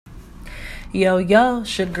Yo, yo,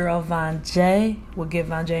 it's your girl Von J with Get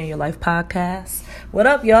Von J in Your Life podcast. What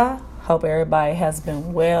up, y'all? Hope everybody has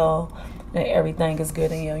been well and everything is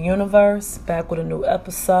good in your universe. Back with a new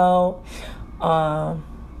episode.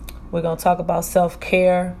 We're going to talk about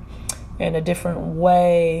self-care and the different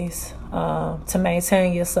ways to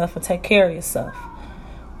maintain yourself and take care of yourself.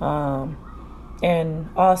 And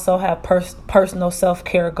also have personal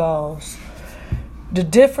self-care goals. The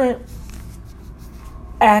different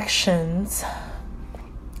actions,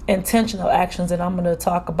 intentional actions that I'm going to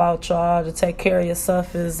talk about, y'all, to take care of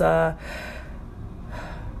yourself is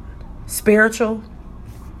spiritual,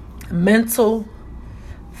 mental,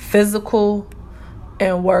 physical,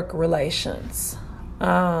 and work relations.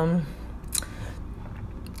 The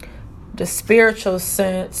spiritual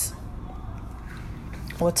sense,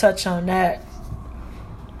 we'll touch on that.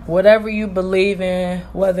 Whatever you believe in,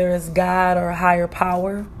 whether it's God or a higher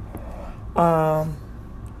power,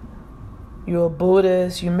 you're a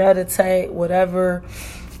Buddhist, you meditate, whatever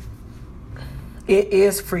it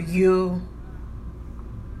is for you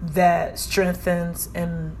that strengthens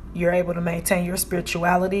and you're able to maintain your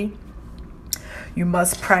spirituality, you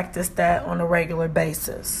must practice that on a regular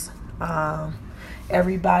basis.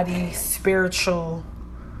 Everybody's spiritual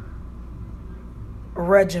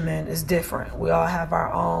regimen is different. We all have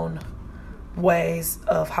our own ways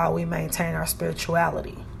of how we maintain our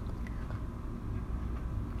spirituality.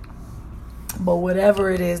 But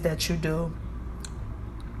whatever it is that you do,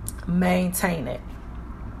 maintain it.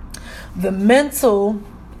 The mental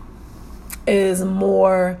is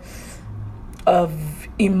more of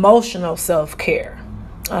emotional self-care.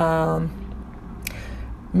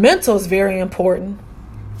 Mental is very important.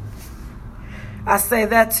 I say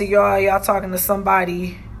that to y'all talking to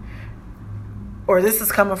somebody, or this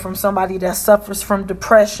is coming from somebody that suffers from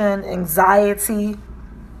depression, anxiety,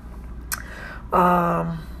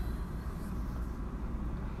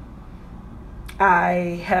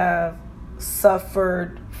 I still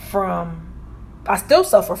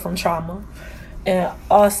suffer from trauma and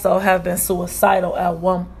also have been suicidal at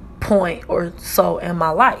one point or so in my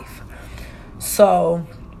life. So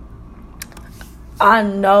I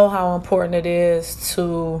know how important it is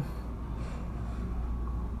to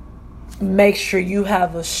make sure you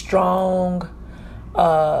have a strong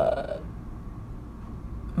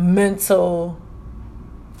mental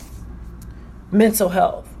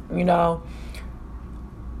health,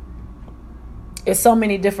 It's so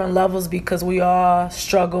many different levels because we all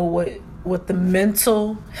struggle with the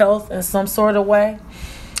mental health in some sort of way.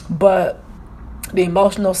 But the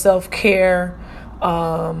emotional self-care,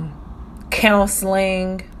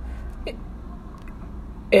 counseling,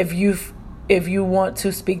 if you want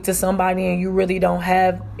to speak to somebody and you really don't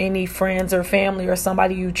have any friends or family or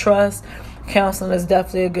somebody you trust, counseling is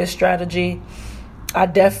definitely a good strategy. I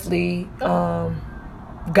definitely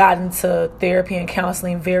got into therapy and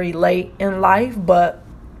counseling very late in life, but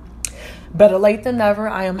better late than never.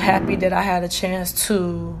 I am happy that I had a chance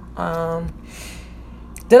to,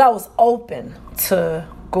 that I was open to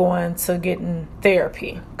going to getting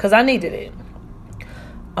therapy because I needed it.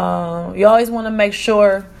 You always want to make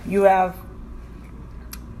sure you have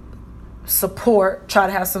support, try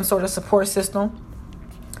to have some sort of support system,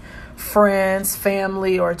 friends,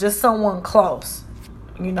 family, or just someone close,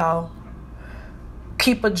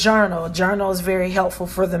 Keep a journal. A journal is very helpful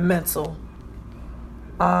for the mental.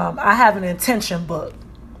 I have an intention book.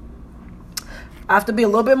 I have to be a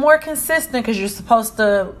little bit more consistent because you're supposed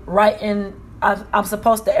to I'm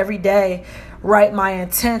supposed to every day write my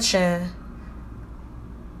intention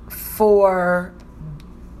for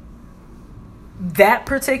that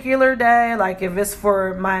particular day. Like if it's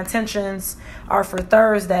for my intentions are for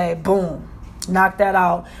Thursday, boom. Knock that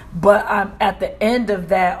out. But I'm at the end of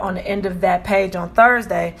that, on the end of that page on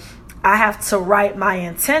Thursday, I have to write my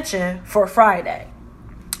intention for Friday.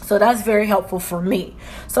 So that's very helpful for me.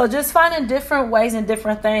 So just finding different ways and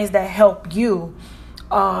different things that help you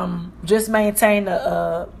just maintain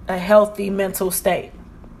a healthy mental state.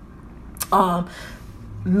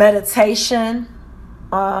 Meditation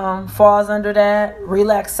falls under that.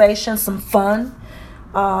 Relaxation, some fun.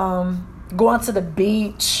 Going to the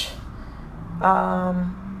beach.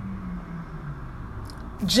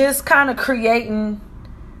 Just kind of creating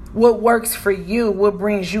what works for you, what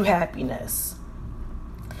brings you happiness.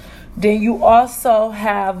 Then you also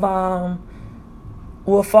have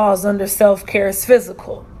what falls under self-care is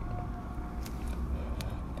physical.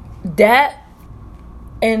 That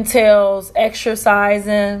entails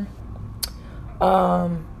exercising,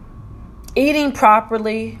 eating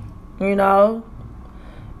properly, and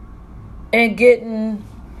getting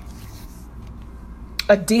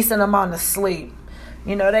a decent amount of sleep.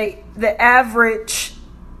 The average,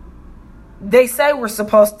 they say we're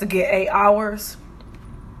supposed to get 8 hours.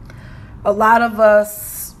 A lot of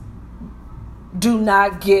us do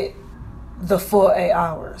not get the full 8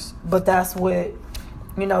 hours, but that's what,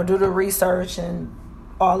 due to research and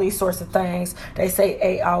all these sorts of things, they say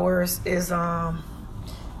 8 hours is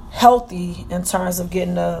healthy in terms of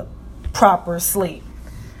getting a proper sleep.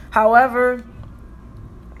 However,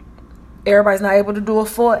 everybody's not able to do a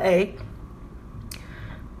full 8,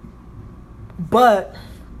 but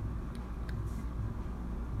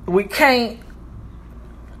we can't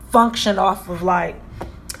function off of like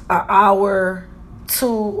an hour, 2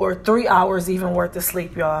 or 3 hours even worth of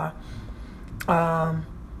sleep, y'all.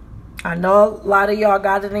 I know a lot of y'all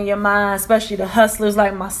got it in your mind, especially the hustlers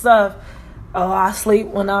like myself. Oh, I sleep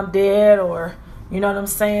when I'm dead, or you know what I'm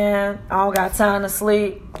saying? I don't got time to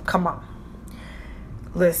sleep. Come on.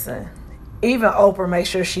 Listen, even Oprah makes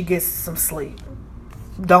sure she gets some sleep.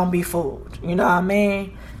 Don't be fooled. You know what I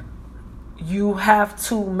mean? You have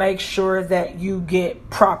to make sure that you get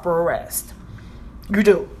proper rest. You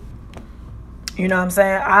do. You know what I'm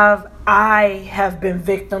saying? I have been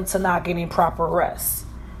victim to not getting proper rest.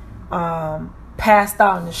 Passed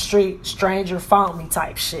out in the street, stranger found me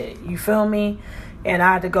type shit. You feel me? And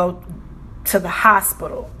I had to go to the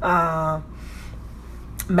hospital.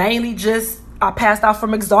 Mainly just I passed out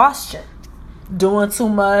from exhaustion. Doing too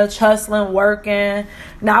much, hustling, working,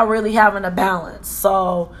 not really having a balance.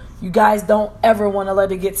 So you guys don't ever want to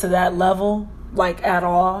let it get to that level, like at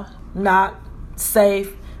all. Not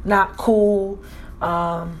safe, not cool.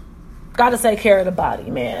 Got to take care of the body,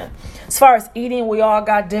 man. As far as eating, we all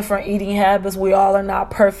got different eating habits. We all are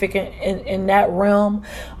not perfect in that realm,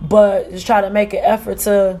 but just try to make an effort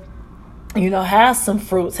to, have some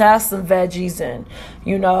fruits, have some veggies, and,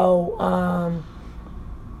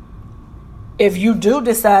 if you do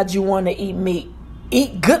decide you want to eat meat,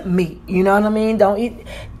 eat good meat. You know what I mean? Don't eat,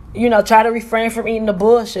 try to refrain from eating the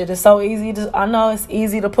bullshit. It's so easy I know it's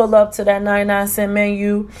easy to pull up to that 99-cent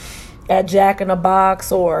menu at Jack in the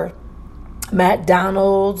Box or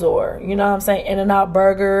McDonald's or, In-N-Out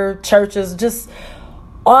Burger, churches, just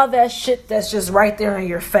all that shit that's just right there in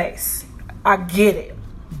your face. I get it.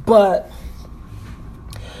 But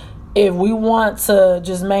if we want to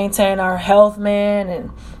just maintain our health, man,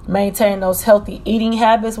 and maintain those healthy eating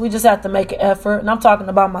habits, we just have to make an effort. And I'm talking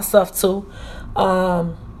about myself too.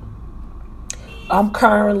 I've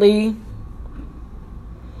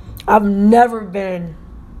never been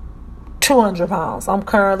 200 pounds. I'm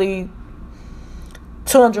currently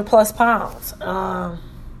 200 plus pounds. A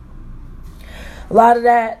lot of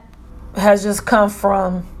that has just come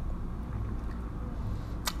from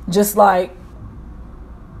just like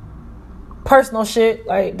personal shit,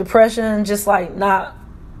 like depression, just like not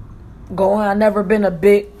going. I've never been a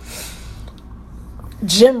big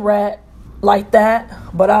gym rat like that,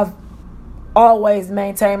 but I've always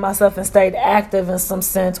maintained myself and stayed active in some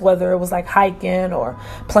sense, whether it was like hiking or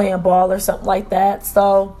playing ball or something like that.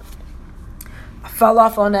 So I fell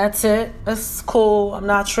off on that tip. It's cool. I'm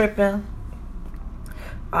not tripping.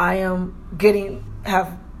 I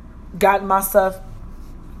have gotten myself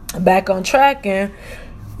back on track, and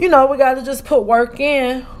we got to just put work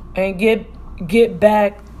in and get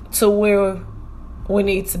back to where we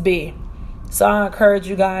need to be. So I encourage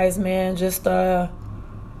you guys, man, just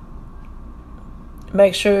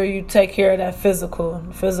make sure you take care of that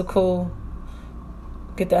physical,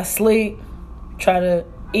 get that sleep, try to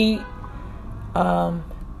eat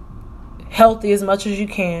healthy as much as you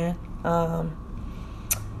can,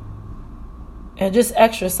 and just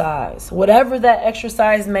exercise, whatever that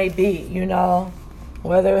exercise may be,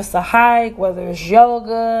 whether it's a hike, whether it's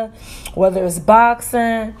yoga, whether it's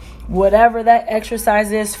boxing, whatever that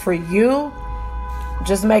exercise is for you,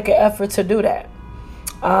 just make an effort to do that.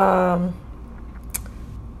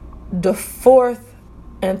 The fourth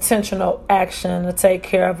intentional action to take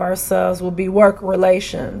care of ourselves will be work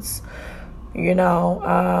relations.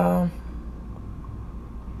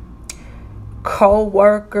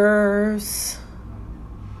 Co-workers.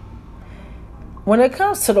 When it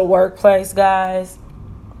comes to the workplace, guys,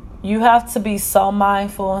 you have to be so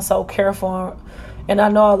mindful and so careful. And I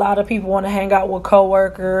know a lot of people want to hang out with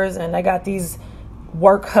co-workers and they got these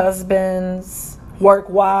work husbands, work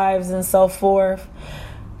wives, and so forth.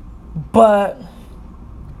 But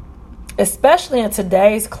especially in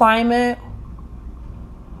today's climate,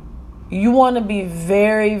 you want to be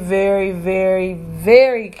very, very, very,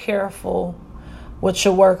 very careful with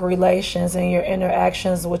your work relations and your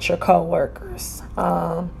interactions with your coworkers.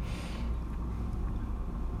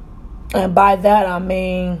 And by that, I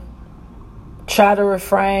mean, try to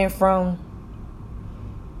refrain from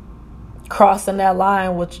crossing that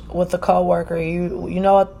line with a coworker. You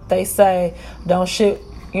know what they say, don't shit,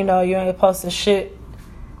 you ain't supposed to shit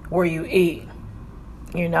where you eat,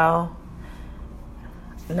 Not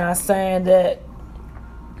saying that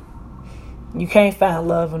you can't find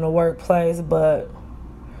love in the workplace, but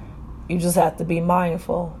you just have to be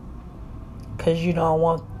mindful, because you don't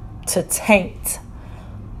want to taint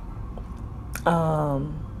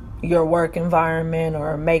your work environment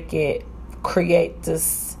or create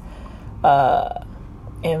this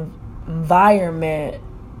environment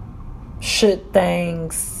should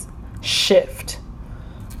things shift.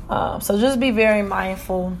 So just be very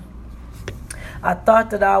mindful. I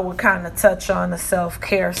thought that I would kind of touch on the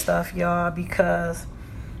self-care stuff, y'all, because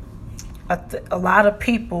a lot of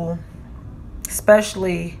people,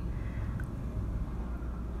 especially,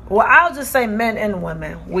 well, I'll just say men and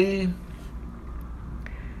women, we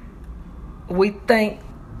think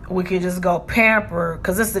we could just go pamper,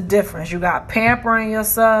 because it's the difference. You got pampering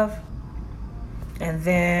yourself, and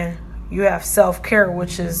then you have self-care,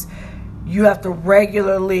 which is you have to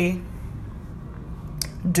regularly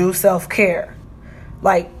do self-care.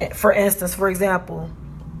 Like, for instance, for example,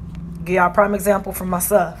 give y'all a prime example for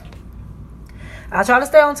myself. I try to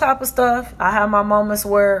stay on top of stuff. I have my moments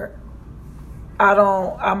where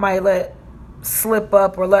I might let slip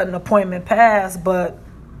up or let an appointment pass, but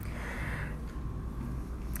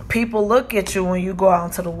people look at you when you go out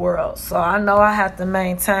into the world. So I know I have to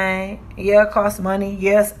maintain. Yeah, it costs money.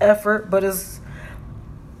 Yes, effort, but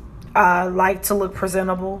I like to look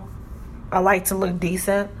presentable. I like to look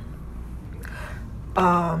decent.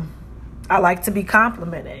 I like to be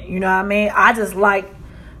complimented. You know what I mean? I just like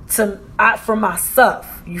for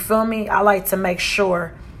myself, you feel me? I like to make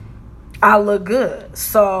sure I look good.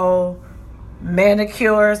 So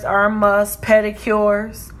manicures are a must,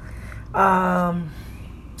 pedicures. I'm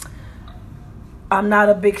not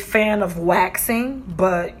a big fan of waxing,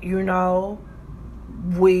 but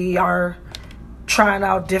we are trying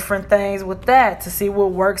out different things with that to see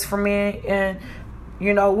what works for me and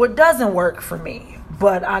what doesn't work for me.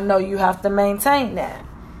 But I know you have to maintain that.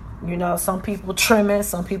 Some people trim it,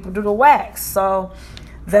 some people do the wax. So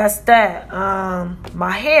that's that.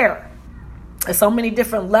 My hair. There's so many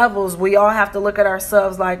different levels. We all have to look at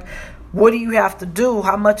ourselves like, what do you have to do?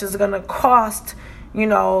 How much is it going to cost,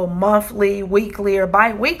 monthly, weekly, or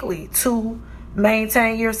bi-weekly to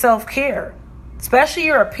maintain your self-care? Especially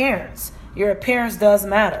your appearance. Your appearance does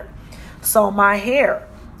matter. So my hair,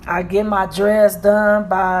 I get my dreads done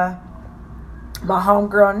by my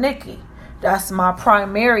homegirl Nikki. That's my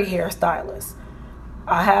primary hairstylist.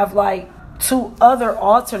 I have like 2 other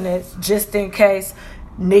alternates just in case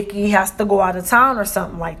Nikki has to go out of town or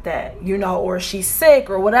something like that, or she's sick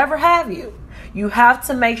or whatever have you. You have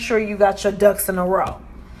to make sure you got your ducks in a row.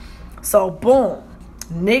 So boom,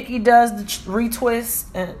 Nikki does the retwist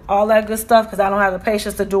and all that good stuff because I don't have the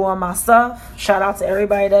patience to do it myself. Shout out to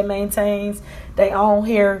everybody that maintains their own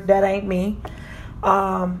hair. That ain't me.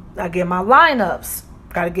 I get my lineups.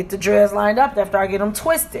 Got to get the dreads lined up after I get them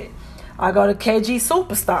twisted. I go to KG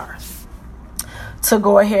Superstar to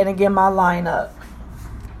go ahead and get my lineup.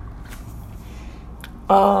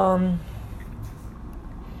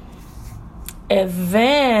 And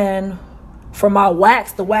then for my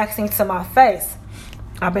wax, the waxing to my face,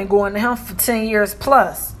 I've been going to him for 10 years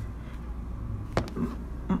plus.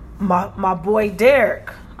 My boy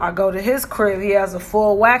Derek, I go to his crib. He has a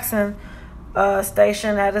full waxing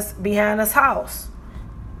station behind his house.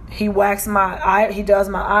 He waxes he does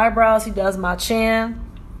my eyebrows, he does my chin,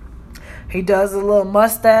 he does a little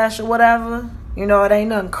mustache or whatever. It ain't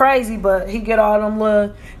nothing crazy, but he get all them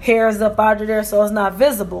little hairs up out of there so it's not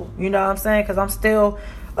visible. You know what I'm saying? Because I'm still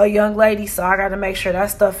a young lady, so I got to make sure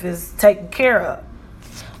that stuff is taken care of.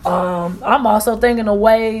 I'm also thinking of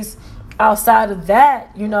ways outside of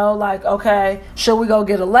that, like, okay, should we go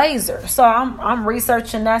get a laser? So I'm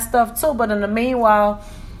researching that stuff too. But in the meanwhile,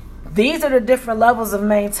 these are the different levels of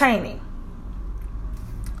maintaining.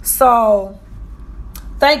 So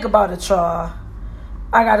think about it, y'all.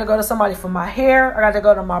 I got to go to somebody for my hair. I got to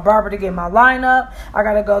go to my barber to get my lineup. I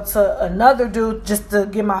got to go to another dude just to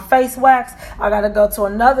get my face waxed. I got to go to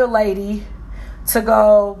another lady to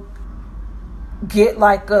go get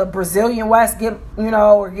like a Brazilian wax,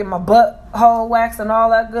 or get my butthole wax and all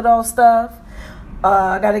that good old stuff.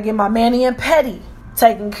 I got to get my mani and pedi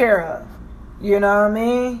taken care of. You know what I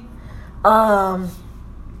mean?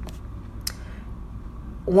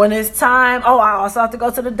 When it's time, I also have to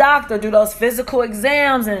go to the doctor, do those physical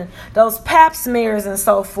exams and those pap smears and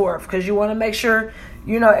so forth, because you want to make sure,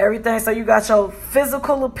 everything. So you got your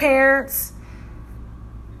physical appearance,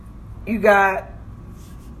 you got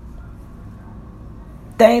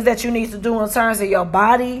things that you need to do in terms of your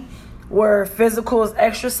body, where physical is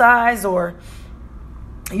exercise, or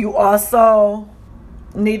you also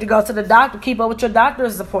need to go to the doctor, keep up with your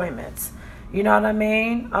doctor's appointments. You know what I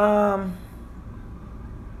mean?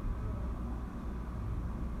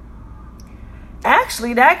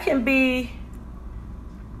 Actually, that can be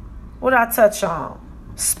what I touch on.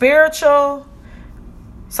 Spiritual.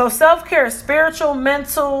 So self-care is spiritual,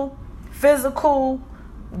 mental, physical,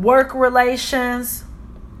 work relations,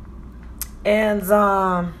 and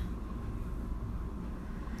I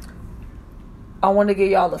want to give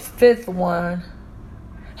y'all the fifth one.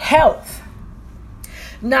 Health.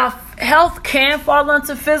 Now, health can fall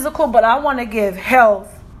into physical, but I want to give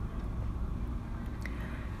health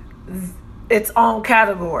its own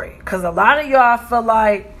category, because a lot of y'all feel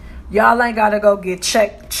like y'all ain't got to go get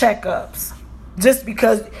checkups just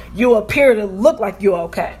because you appear to look like you're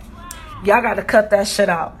okay. Y'all got to cut that shit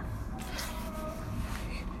out.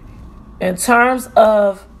 In terms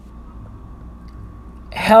of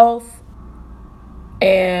health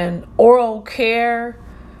and oral care,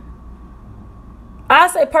 I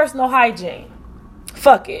say personal hygiene.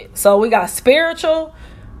 Fuck it. So we got spiritual,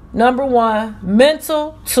 number 1,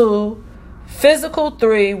 mental, 2, physical,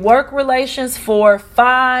 3, work relations, 4,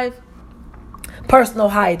 5, personal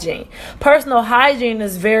hygiene. Personal hygiene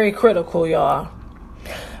is very critical, y'all.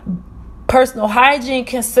 Personal hygiene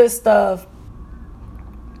consists of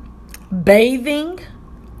bathing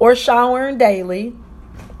or showering daily.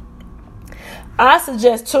 I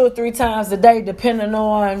suggest 2 or 3 times a day, depending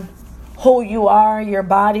on who you are, your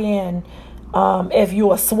body, and if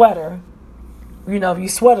you're a sweater. You know, if you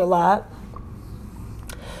sweat a lot.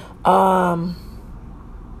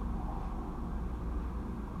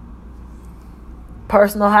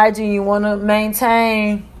 Personal hygiene, you want to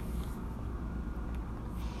maintain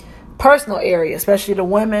personal area, especially the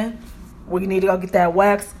women. We need to go get that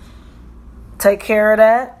wax. Take care of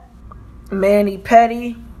that.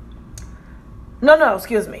 Mani-pedi. No,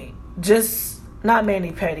 excuse me. Just not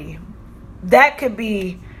mani-pedi. That could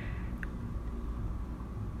be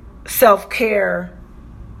self-care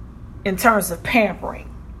in terms of pampering.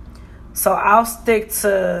 So I'll stick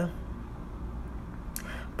to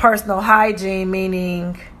personal hygiene,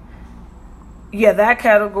 meaning, that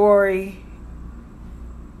category.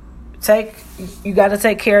 You got to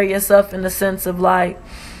take care of yourself in the sense of like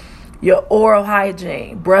your oral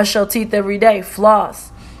hygiene. Brush your teeth every day.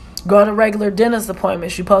 Floss. Go to regular dentist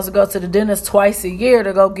appointments. You're supposed to go to the dentist twice a year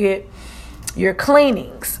to go get your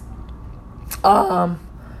cleanings.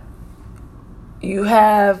 You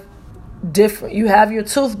have your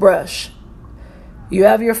toothbrush. You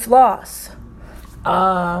have your floss.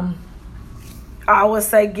 I would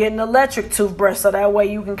say get an electric toothbrush so that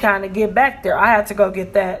way you can kind of get back there. I had to go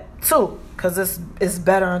get that too, because it's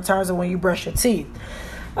better in terms of when you brush your teeth.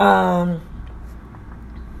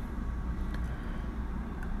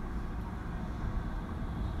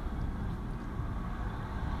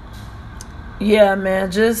 Yeah,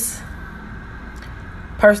 man, just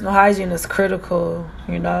personal hygiene is critical.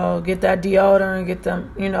 Get that deodorant, get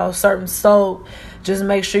them, certain soap. Just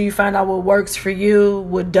make sure you find out what works for you,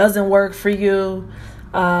 what doesn't work for you.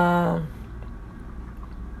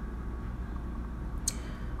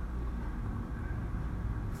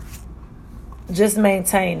 Just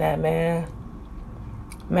maintain that, man.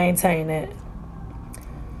 Maintain it.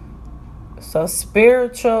 So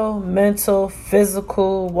spiritual, mental,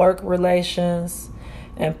 physical, work relations,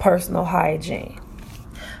 and personal hygiene.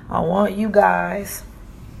 I want you guys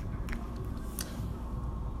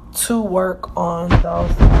to work on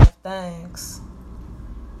those 5 things.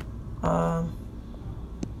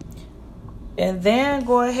 And then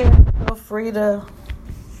go ahead and feel free to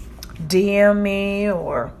DM me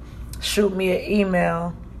or shoot me an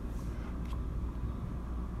email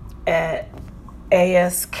at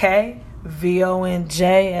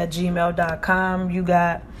askvonj@gmail.com. You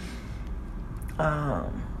got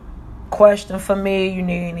question for me, you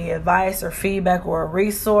need any advice or feedback or a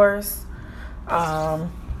resource. I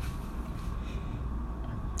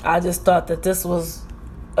just thought that this was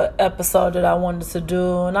an episode that I wanted to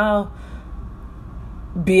do, and I'll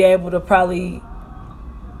be able to probably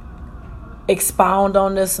expound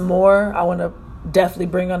on this more. I want to definitely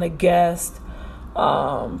bring on a guest,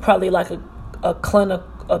 probably like a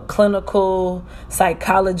clinical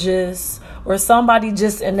psychologist or somebody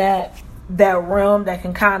just in that realm that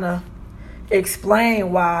can kind of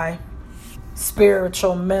explain why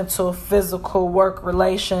spiritual, mental, physical, work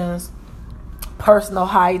relations, personal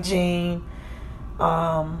hygiene,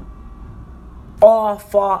 all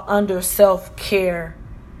fall under self-care,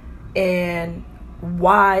 and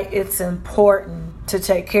why it's important to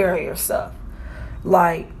take care of yourself.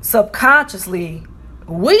 like subconsciously,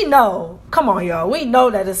 we know, come on y'all, we know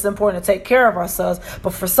that it's important to take care of ourselves,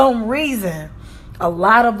 but for some reason, a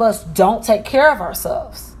lot of us don't take care of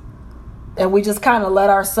ourselves. And we just kind of let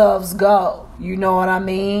ourselves go. You know what I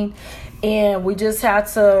mean? And we just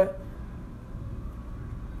have to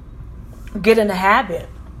get in the habit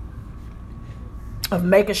of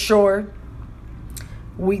making sure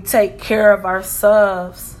we take care of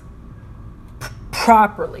ourselves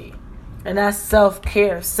properly. And that's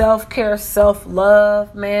self-care. Self-care,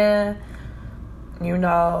 self-love, man. You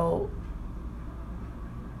know,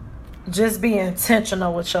 just be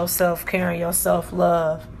intentional with your self-care and your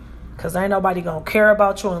self-love. Because ain't nobody going to care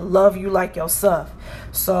about you and love you like yourself.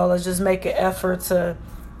 So let's just make an effort to,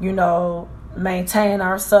 you know, maintain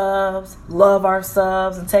ourselves, love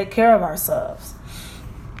ourselves, and take care of ourselves.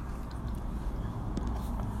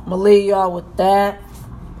 I'm going to leave y'all with that.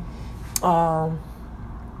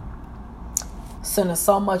 Sending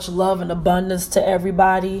so much love and abundance to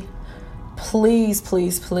everybody. Please,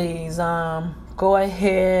 please, please, go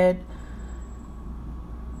ahead.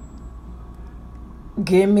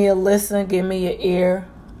 Give me a listen. Give me your ear.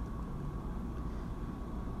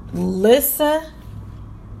 Listen.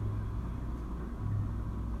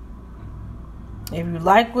 If you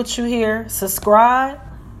like what you hear, subscribe,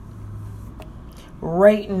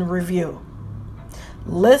 rate, and review.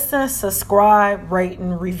 Listen, subscribe, rate,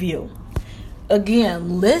 and review.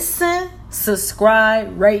 Again, listen,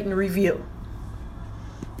 subscribe, rate, and review.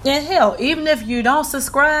 And hell, even if you don't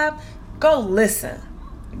subscribe, go listen.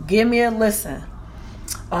 Give me a listen.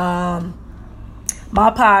 My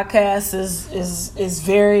podcast is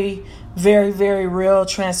very, very, very real,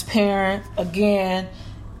 transparent. Again,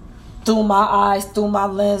 through my eyes, through my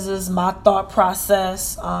lenses, my thought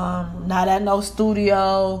process. Not at no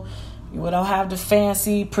studio. We don't have the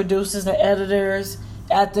fancy producers and editors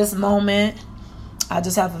at this moment. I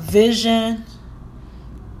just have a vision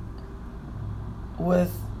with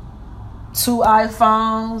 2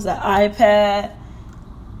 iPhones, an iPad,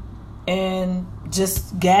 and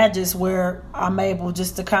just gadgets where I'm able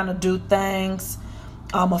just to kind of do things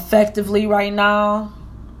effectively right now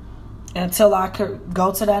until I could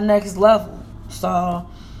go to that next level. So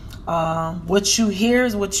what you hear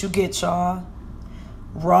is what you get, y'all.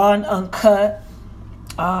 Raw and uncut.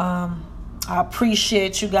 I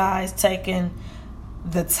appreciate you guys taking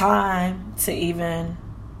the time to even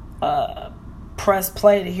press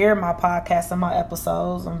play to hear my podcast and my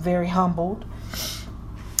episodes. I'm very humbled.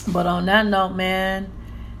 But on that note, man,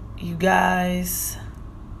 you guys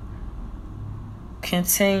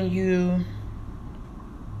continue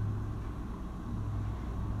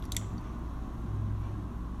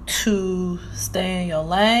to stay in your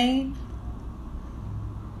lane,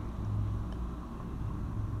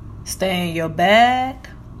 stay in your bag,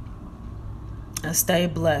 and stay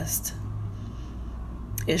blessed.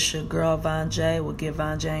 It's your girl Von J with Get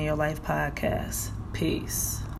Von J in Your Life podcast. Peace.